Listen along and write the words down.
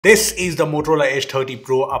This is the Motorola Edge 30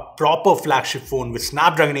 Pro, a proper flagship phone with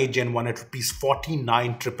Snapdragon 8 Gen 1 at Rs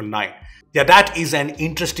 49,999. Yeah, that is an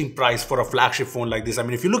interesting price for a flagship phone like this. I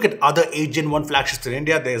mean, if you look at other 8 Gen 1 flagships in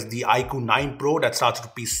India, there's the iQOO 9 Pro that starts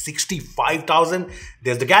at Rs 65,000.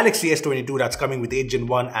 There's the Galaxy S22 that's coming with 8 Gen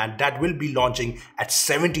 1 and that will be launching at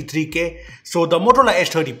 73K. So the Motorola Edge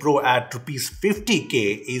 30 Pro at Rs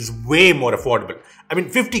 50K is way more affordable. I mean,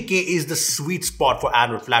 50K is the sweet spot for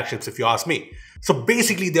Android flagships if you ask me. So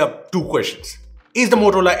basically there are two questions. Is the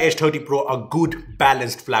Motorola Edge 30 Pro a good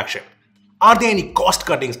balanced flagship? Are there any cost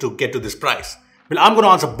cuttings to get to this price? Well, I'm going to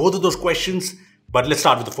answer both of those questions, but let's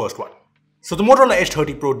start with the first one. So the Motorola Edge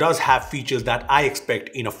 30 Pro does have features that I expect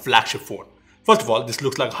in a flagship phone. First of all, this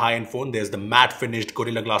looks like a high-end phone. There's the matte finished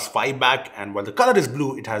Gorilla Glass 5 back, and while the color is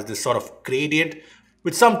blue, it has this sort of gradient,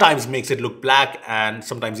 which sometimes makes it look black and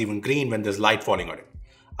sometimes even green when there's light falling on it.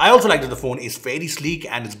 I also like that the phone is fairly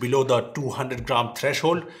sleek and it's below the 200-gram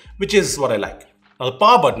threshold, which is what I like. Now the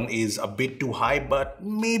power button is a bit too high, but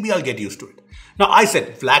maybe I'll get used to it. Now I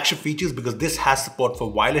said flagship features because this has support for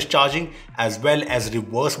wireless charging as well as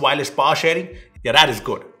reverse wireless power sharing. Yeah, that is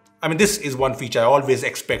good. I mean, this is one feature I always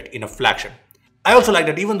expect in a flagship. I also like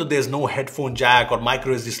that even though there's no headphone jack or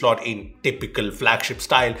micro SD slot in typical flagship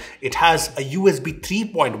style, it has a USB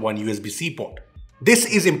 3.1 USB-C port. This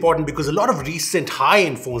is important because a lot of recent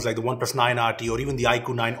high-end phones like the OnePlus 9 RT or even the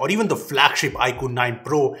iQOO 9 or even the flagship iQOO 9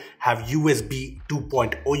 Pro have USB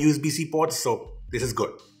 2.0 USB-C ports, so this is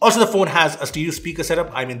good. Also, the phone has a stereo speaker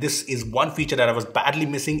setup. I mean, this is one feature that I was badly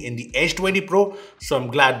missing in the Edge 20 Pro, so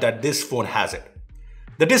I'm glad that this phone has it.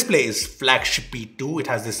 The display is Flagship P2. It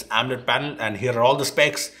has this AMOLED panel and here are all the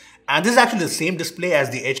specs. And this is actually the same display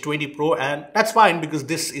as the Edge 20 Pro and that's fine because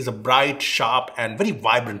this is a bright, sharp and very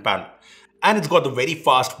vibrant panel. And it's got the very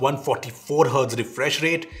fast 144Hz refresh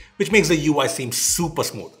rate, which makes the UI seem super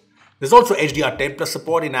smooth. There's also HDR10 Plus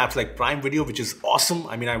support in apps like Prime Video, which is awesome.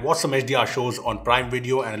 I mean, I watched some HDR shows on Prime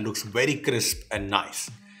Video and it looks very crisp and nice.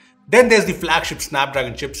 Then there's the flagship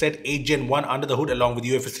Snapdragon chipset, 8 Gen 1 under the hood along with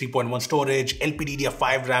UFS 3.1 storage,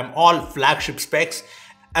 LPDDR5 RAM, all flagship specs.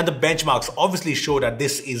 And the benchmarks obviously show that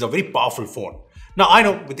this is a very powerful phone. Now I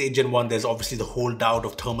know with 8 Gen 1 there's obviously the whole doubt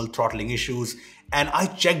of thermal throttling issues and I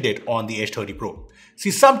checked it on the Edge 30 Pro.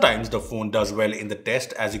 See, sometimes the phone does well in the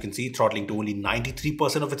test, as you can see, throttling to only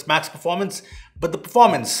 93% of its max performance, but the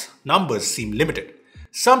performance numbers seem limited.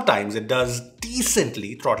 Sometimes it does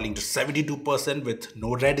decently, throttling to 72% with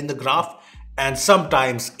no red in the graph, and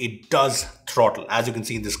sometimes it does throttle, as you can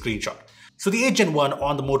see in this screenshot. So the 8 Gen 1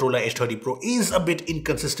 on the Motorola Edge 30 Pro is a bit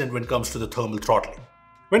inconsistent when it comes to the thermal throttling.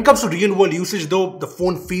 When it comes to real-world usage though, the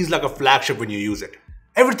phone feels like a flagship when you use it.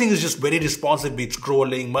 Everything is just very responsive, be it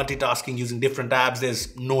scrolling, multitasking, using different apps,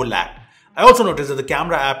 there's no lag. I also noticed that the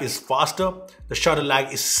camera app is faster, the shutter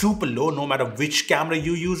lag is super low no matter which camera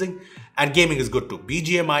you're using, and gaming is good too.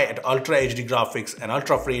 BGMI at Ultra HD graphics and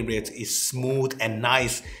Ultra frame rates is smooth and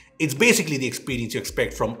nice. It's basically the experience you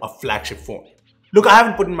expect from a flagship phone. Look, I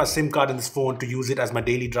haven't put in my SIM card in this phone to use it as my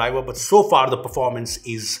daily driver, but so far the performance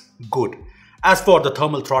is good. As for the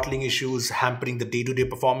thermal throttling issues hampering the day-to-day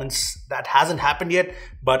performance, that hasn't happened yet,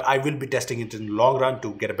 but I will be testing it in the long run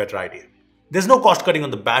to get a better idea. There's no cost cutting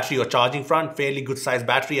on the battery or charging front, fairly good size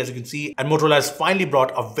battery as you can see, and Motorola has finally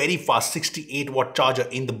brought a very fast 68-watt charger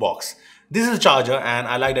in the box. This is a charger and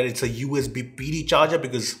I like that it's a USB PD charger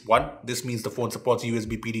because 1, this means the phone supports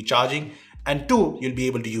USB PD charging, and 2, you'll be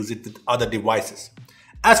able to use it with other devices.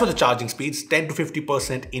 As for the charging speeds, 10 to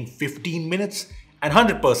 50% in 15 minutes, and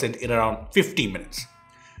 100% in around 15 minutes.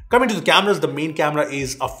 Coming to the cameras, the main camera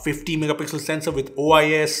is a 50 megapixel sensor with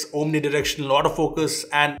OIS, omnidirectional autofocus,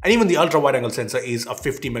 and even the ultra wide angle sensor is a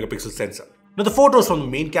 50 megapixel sensor. Now the photos from the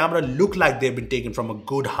main camera look like they've been taken from a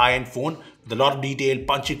good high-end phone with a lot of detail,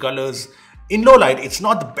 punchy colors. In low light, it's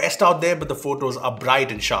not the best out there, but the photos are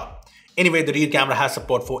bright and sharp. Anyway, the rear camera has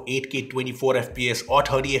support for 8K 24 FPS or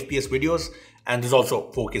 30 FPS videos, and there's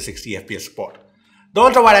also 4K 60 FPS support. The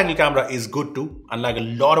ultra-wide-angle camera is good too. Unlike a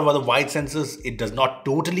lot of other wide sensors, it does not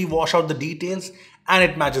totally wash out the details and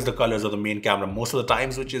it matches the colors of the main camera most of the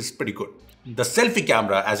times, which is pretty good. The selfie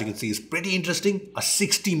camera, as you can see, is pretty interesting. A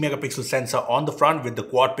 60 megapixel sensor on the front with the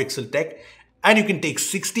quad pixel tech, and you can take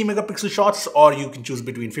 60 megapixel shots or you can choose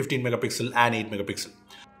between 15 megapixel and 8 megapixel.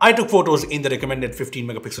 I took photos in the recommended 15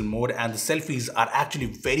 megapixel mode and the selfies are actually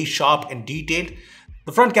very sharp and detailed.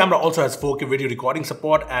 The front camera also has 4K video recording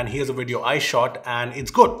support and here's a video I shot and it's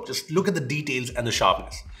good. Just look at the details and the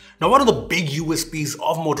sharpness. Now one of the big USPs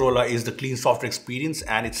of Motorola is the clean software experience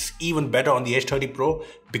and it's even better on the Edge 30 Pro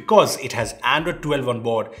because it has Android 12 on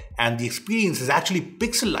board and the experience is actually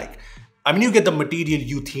pixel-like. I mean, you get the Material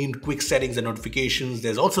You themed quick settings and notifications.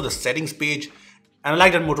 There's also the settings page. And I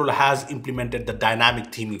like that Motorola has implemented the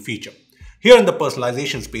dynamic theming feature. Here in the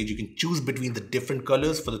personalizations page, you can choose between the different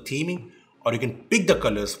colors for the theming, or you can pick the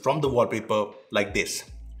colors from the wallpaper like this.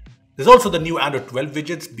 There's also the new Android 12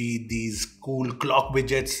 widgets, be these cool clock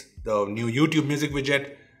widgets, the new YouTube music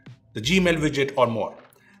widget, the Gmail widget, or more.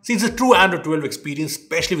 See, it's a true Android 12 experience,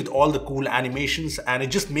 especially with all the cool animations, and it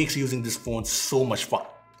just makes using this phone so much fun.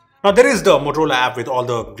 Now, there is the Motorola app with all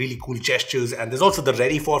the really cool gestures, and there's also the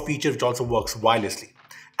Ready For feature, which also works wirelessly.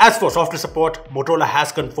 As for software support, Motorola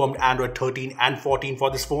has confirmed Android 13 and 14 for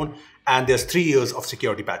this phone, and there's 3 years of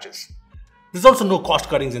security patches. There's also no cost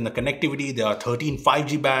cuttings in the connectivity. There are 13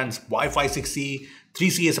 5G bands, Wi-Fi 6E,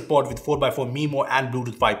 3CA support with 4x4 MIMO and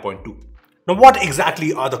Bluetooth 5.2. Now, what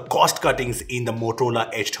exactly are the cost cuttings in the Motorola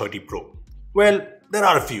Edge 30 Pro? Well, there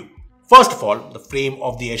are a few. First of all, the frame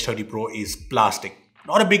of the Edge 30 Pro is plastic.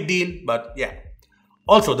 Not a big deal, but yeah.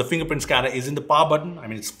 Also, the fingerprint scanner is in the power button. I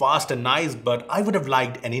mean, it's fast and nice, but I would have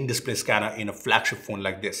liked an in-display scanner in a flagship phone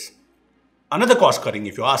like this. Another cost cutting,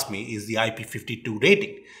 if you ask me, is the IP52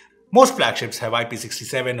 rating. Most flagships have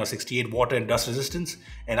IP67 or 68 water and dust resistance,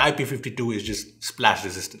 and IP52 is just splash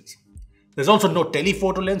resistance. There's also no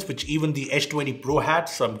telephoto lens, which even the Edge 20 Pro had,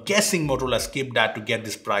 so I'm guessing Motorola skipped that to get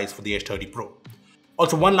this price for the Edge 30 Pro.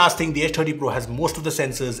 Also, one last thing, the Edge 30 Pro has most of the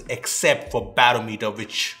sensors except for barometer,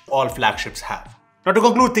 which all flagships have. Now, to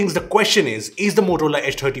conclude things, the question is the Motorola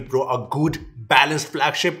Edge 30 Pro a good, balanced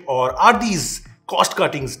flagship, or are these cost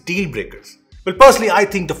cuttings deal breakers? Well, personally, I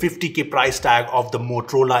think the 50k price tag of the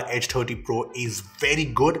Motorola Edge 30 Pro is very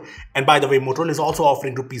good. And by the way, Motorola is also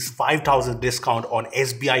offering ₹5,000 discount on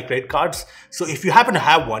SBI credit cards. So if you happen to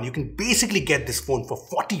have one, you can basically get this phone for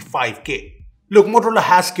 45k. Look, Motorola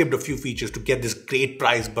has skipped a few features to get this great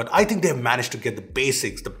price, but I think they've managed to get the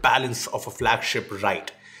basics, the balance of a flagship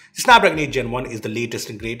right. The Snapdragon 8 Gen 1 is the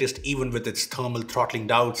latest and greatest, even with its thermal throttling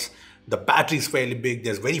doubts. The battery is fairly big,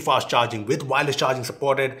 there's very fast charging with wireless charging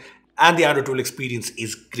supported, and the Android 12 experience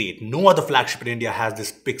is great. No other flagship in India has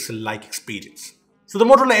this pixel-like experience. So the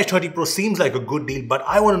Motorola Edge 30 Pro seems like a good deal, but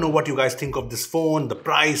I want to know what you guys think of this phone, the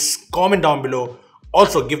price. Comment down below.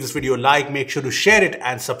 Also, give this video a like, make sure to share it,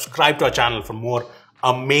 and subscribe to our channel for more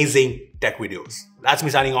amazing tech videos. That's me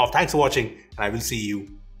signing off. Thanks for watching, and I will see you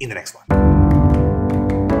in the next one.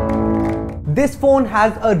 This phone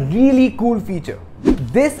has a really cool feature.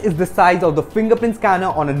 This is the size of the fingerprint scanner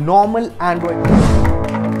on a normal Android phone.